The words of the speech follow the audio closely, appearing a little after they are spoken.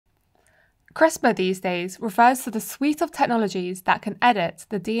CRISPR these days refers to the suite of technologies that can edit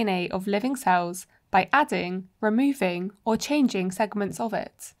the DNA of living cells by adding, removing, or changing segments of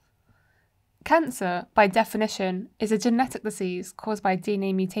it. Cancer, by definition, is a genetic disease caused by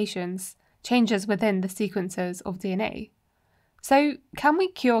DNA mutations, changes within the sequences of DNA. So, can we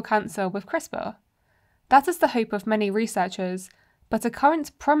cure cancer with CRISPR? That is the hope of many researchers, but a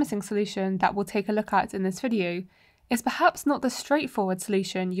current promising solution that we'll take a look at in this video is perhaps not the straightforward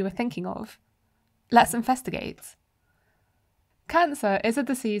solution you were thinking of. Let's investigate. Cancer is a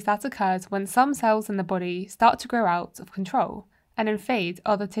disease that occurs when some cells in the body start to grow out of control and invade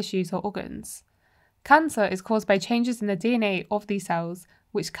other tissues or organs. Cancer is caused by changes in the DNA of these cells,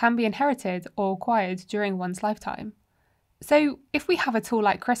 which can be inherited or acquired during one's lifetime. So, if we have a tool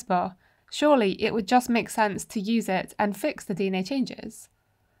like CRISPR, surely it would just make sense to use it and fix the DNA changes.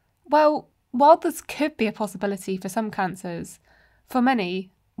 Well, while this could be a possibility for some cancers, for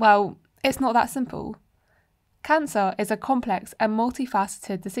many, well, it's not that simple. Cancer is a complex and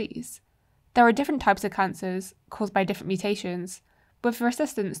multifaceted disease. There are different types of cancers caused by different mutations, with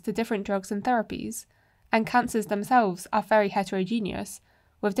resistance to different drugs and therapies, and cancers themselves are very heterogeneous,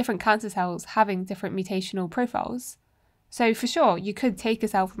 with different cancer cells having different mutational profiles. So for sure, you could take a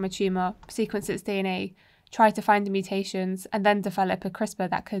cell from a tumour, sequence its DNA, try to find the mutations, and then develop a CRISPR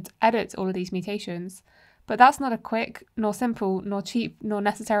that could edit all of these mutations. But that's not a quick, nor simple, nor cheap, nor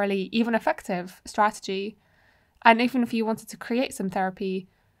necessarily even effective strategy. And even if you wanted to create some therapy,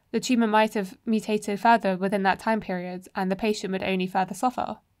 the tumour might have mutated further within that time period, and the patient would only further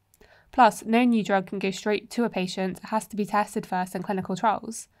suffer. Plus, no new drug can go straight to a patient, it has to be tested first in clinical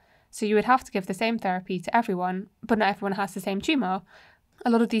trials. So you would have to give the same therapy to everyone, but not everyone has the same tumour. A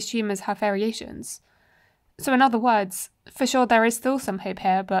lot of these tumours have variations. So in other words, for sure there is still some hope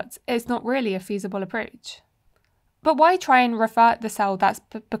here, but it's not really a feasible approach. But why try and revert the cell that's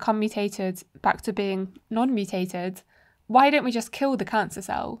become mutated back to being non-mutated? Why don't we just kill the cancer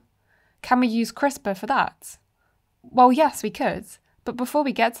cell? Can we use CRISPR for that? Well, yes, we could, but before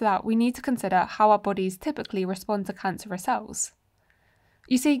we get to that, we need to consider how our bodies typically respond to cancerous cells.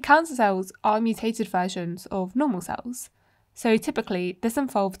 You see, cancer cells are mutated versions of normal cells, so typically this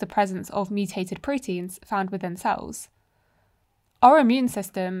involves the presence of mutated proteins found within cells. Our immune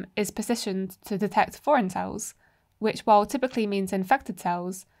system is positioned to detect foreign cells, which, while typically means infected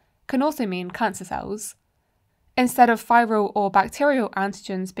cells, can also mean cancer cells. Instead of viral or bacterial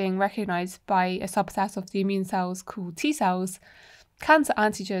antigens being recognised by a subset of the immune cells called T cells, cancer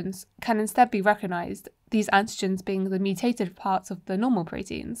antigens can instead be recognised, these antigens being the mutated parts of the normal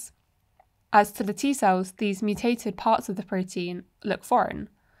proteins. As to the T cells, these mutated parts of the protein look foreign.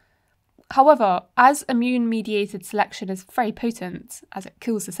 However, as immune-mediated selection is very potent, as it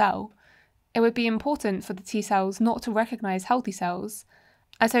kills the cell, it would be important for the T cells not to recognise healthy cells,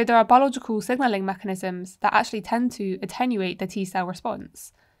 and so there are biological signalling mechanisms that actually tend to attenuate the T cell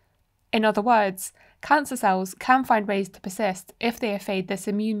response. In other words, cancer cells can find ways to persist if they evade this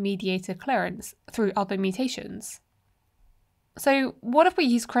immune-mediated clearance through other mutations. So what if we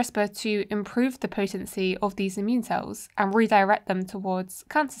use CRISPR to improve the potency of these immune cells and redirect them towards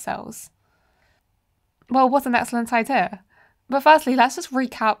cancer cells? Well, what an excellent idea. But firstly, let's just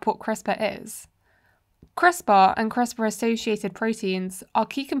recap what CRISPR is. CRISPR and CRISPR-associated proteins are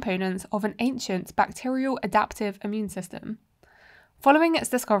key components of an ancient bacterial adaptive immune system. Following its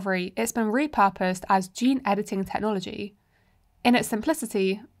discovery, it's been repurposed as gene editing technology. In its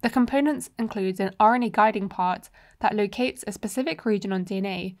simplicity, the components include an RNA guiding part that locates a specific region on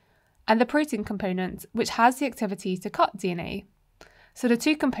DNA, and the protein component, which has the activity to cut DNA. So the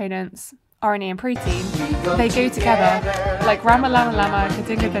two components, RNA and protein, they go together like rama lama lama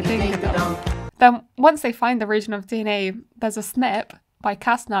kadinga da dinga da. Then once they find the region of DNA, there's a snip by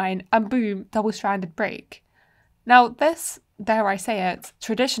Cas9 and boom, double-stranded break. Now this, dare I say it,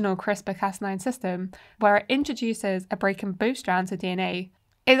 traditional CRISPR-Cas9 system, where it introduces a break in both strands of DNA,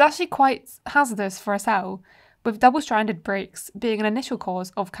 is actually quite hazardous for a cell, with double-stranded breaks being an initial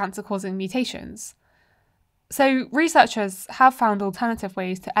cause of cancer-causing mutations. So researchers have found alternative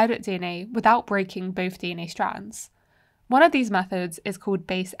ways to edit DNA without breaking both DNA strands. One of these methods is called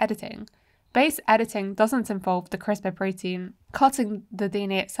base editing. Base editing doesn't involve the CRISPR protein cutting the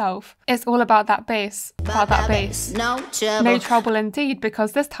DNA itself. It's all about that base, No trouble indeed,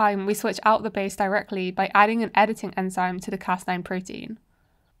 because this time we switch out the base directly by adding an editing enzyme to the Cas9 protein.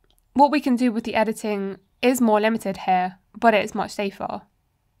 What we can do with the editing is more limited here, but it's much safer.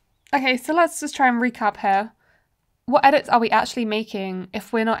 Okay, so let's just try and recap here. What edits are we actually making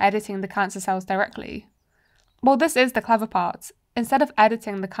if we're not editing the cancer cells directly? Well, this is the clever part. Instead of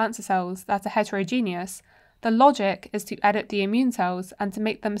editing the cancer cells that are heterogeneous, the logic is to edit the immune cells and to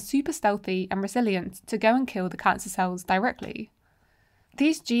make them super stealthy and resilient to go and kill the cancer cells directly.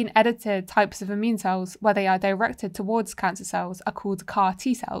 These gene-edited types of immune cells, where they are directed towards cancer cells, are called CAR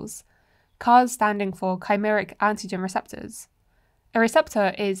T cells, CARs standing for chimeric antigen receptors. A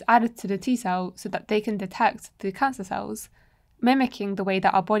receptor is added to the T cell so that they can detect the cancer cells, mimicking the way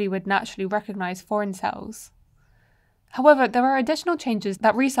that our body would naturally recognize foreign cells. However, there are additional changes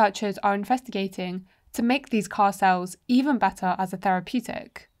that researchers are investigating to make these CAR cells even better as a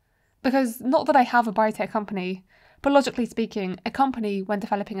therapeutic. Because not that I have a biotech company, but logically speaking, a company, when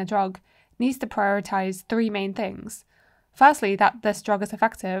developing a drug, needs to prioritize three main things. Firstly, that this drug is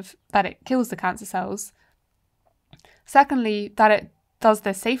effective, that it kills the cancer cells. Secondly, that it does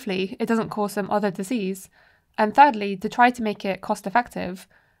this safely, it doesn't cause some other disease. And thirdly, to try to make it cost effective,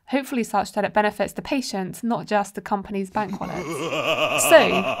 hopefully such that it benefits the patient, not just the company's bank wallet.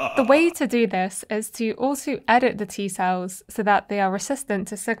 So, the way to do this is to also edit the T cells so that they are resistant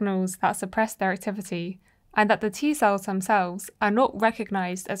to signals that suppress their activity, and that the T cells themselves are not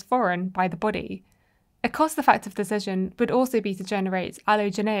recognised as foreign by the body. A cost-effective decision would also be to generate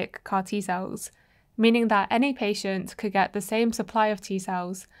allogeneic CAR T cells, meaning that any patient could get the same supply of T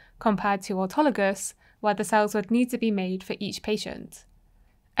cells compared to autologous, where the cells would need to be made for each patient.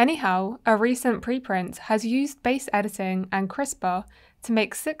 Anyhow, a recent preprint has used base editing and CRISPR to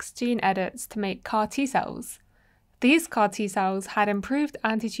make 6 gene edits to make CAR T cells. These CAR T cells had improved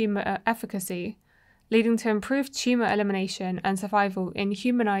anti-tumour efficacy, leading to improved tumour elimination and survival in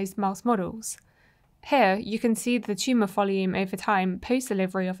humanised mouse models. Here, you can see the tumour volume over time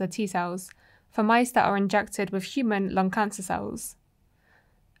post-delivery of the T cells for mice that are injected with human lung cancer cells.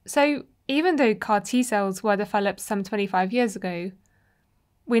 So, even though CAR T cells were developed some 25 years ago,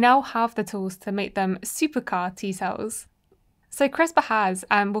 we now have the tools to make them super CAR T cells. So CRISPR has,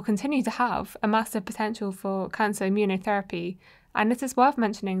 and will continue to have, a massive potential for cancer immunotherapy, and it is worth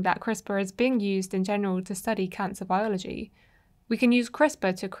mentioning that CRISPR is being used in general to study cancer biology. We can use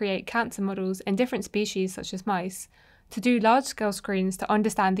CRISPR to create cancer models in different species such as mice, to do large-scale screens to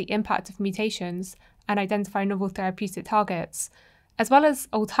understand the impact of mutations and identify novel therapeutic targets, as well as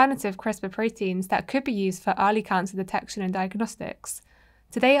alternative CRISPR proteins that could be used for early cancer detection and diagnostics.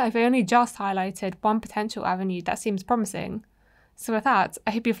 Today, I've only just highlighted one potential avenue that seems promising. So with that,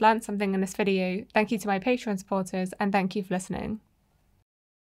 I hope you've learned something in this video. Thank you to my Patreon supporters, and thank you for listening.